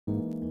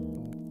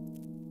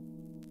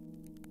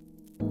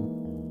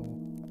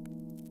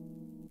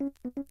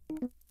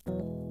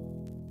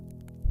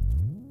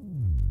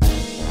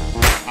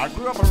I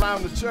grew up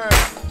around the church,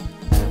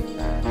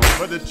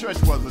 but the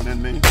church wasn't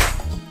in me.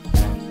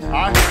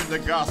 I heard the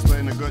gospel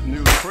and the good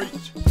news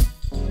preached,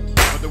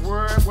 but the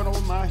word went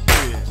over my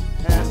head,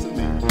 passing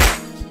me.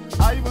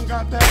 I even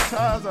got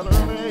baptized at an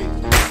early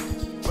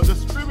age, but the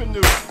Spirit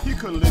knew He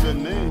couldn't live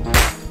in me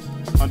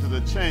until the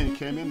change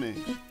came in me.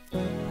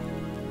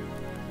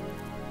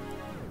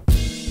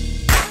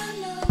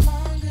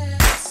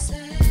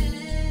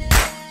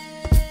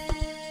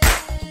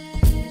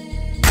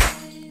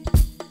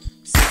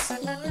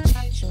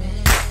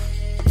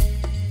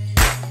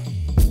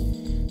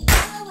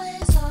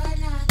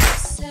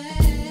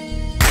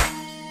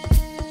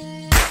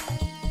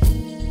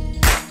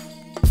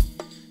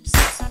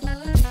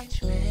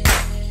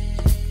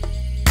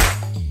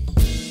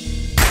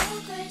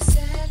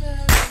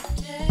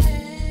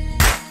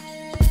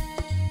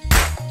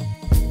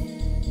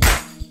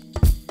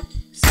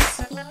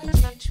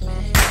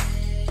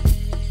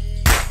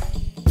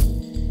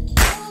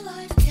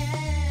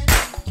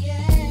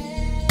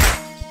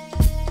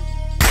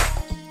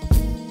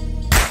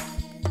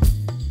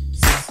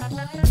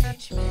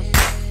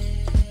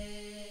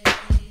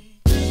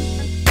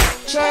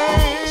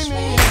 Change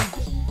me,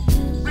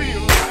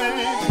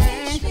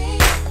 rearrange me,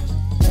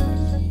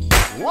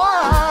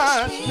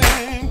 wash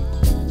me,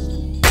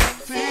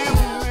 fill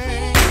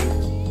me,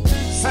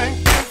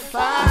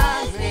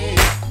 sanctify me,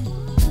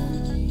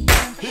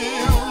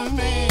 heal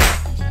me,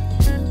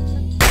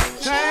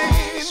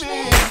 change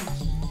me,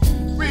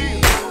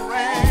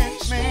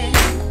 rearrange me,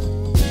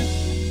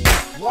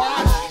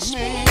 wash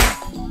me,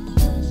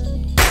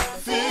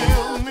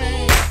 fill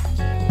me,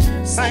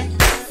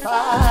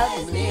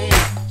 sanctify me.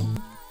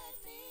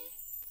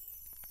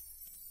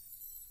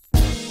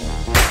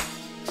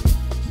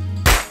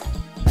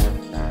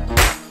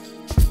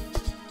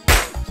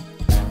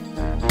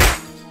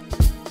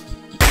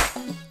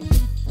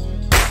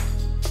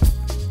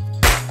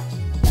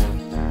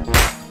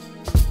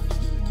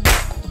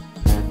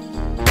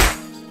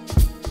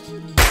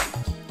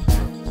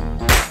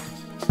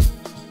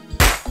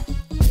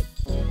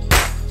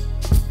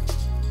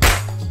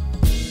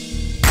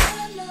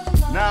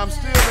 Now I'm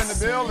still in the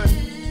building,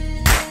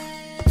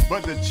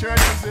 but the church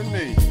is in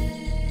me.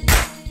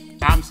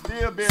 I'm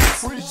still being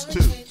preached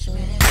to,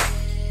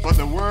 but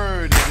the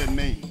word is in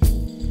me.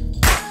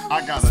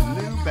 I got a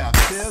new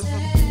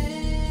baptism.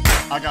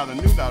 I got a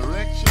new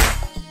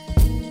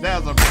direction.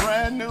 There's a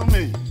brand new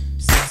me.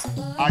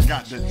 I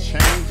got the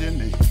change in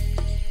me.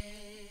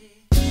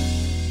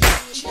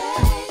 It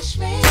took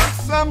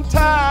some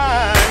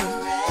time.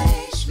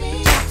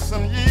 It took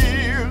some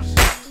years.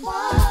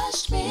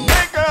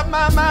 Make up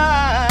my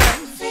mind.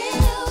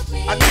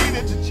 I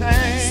needed to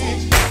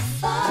change.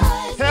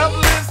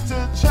 Helpless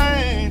to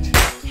change.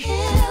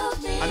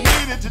 I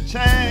needed to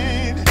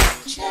change.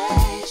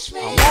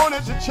 I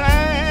wanted to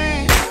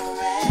change.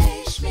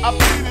 I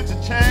pleaded to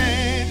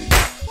change.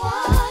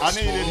 I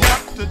needed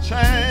help to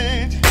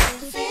change.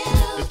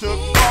 It took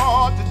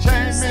God to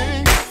change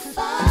me.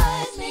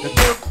 It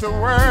took the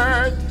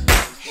word.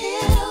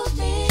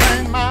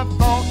 Change my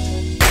thoughts.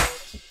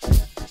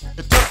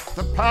 It took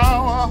the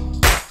power.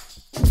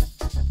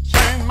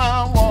 Change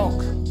my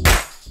walk.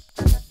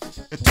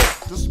 It took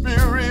the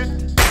Spirit.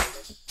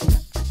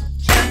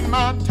 Change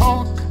my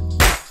talk.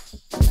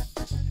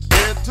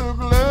 It took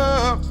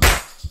love.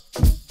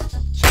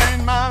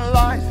 Change my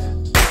life.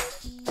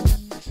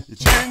 You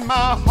changed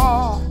my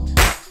heart.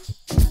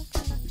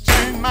 You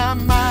changed my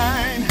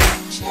mind.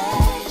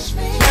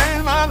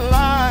 Change my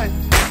life.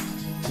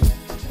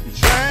 You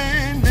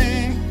changed me.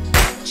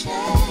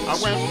 I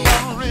went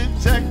from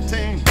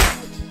rejecting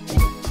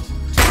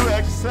to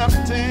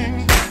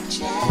accepting.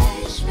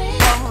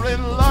 From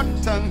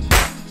reluctant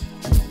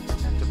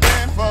to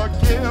being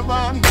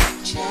forgiven.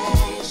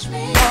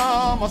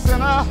 From a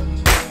sinner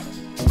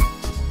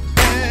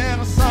being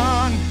a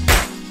son.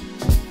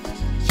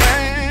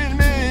 Change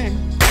me.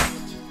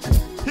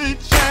 He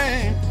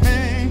changed me.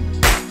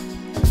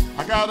 I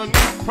got a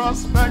new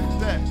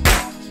perspective.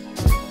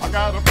 I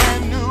got a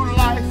brand new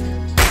life.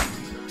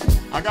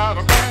 I got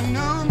a brand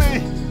new me.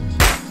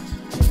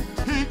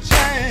 He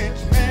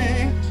changed me.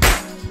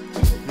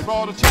 He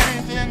brought a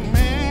change in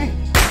me.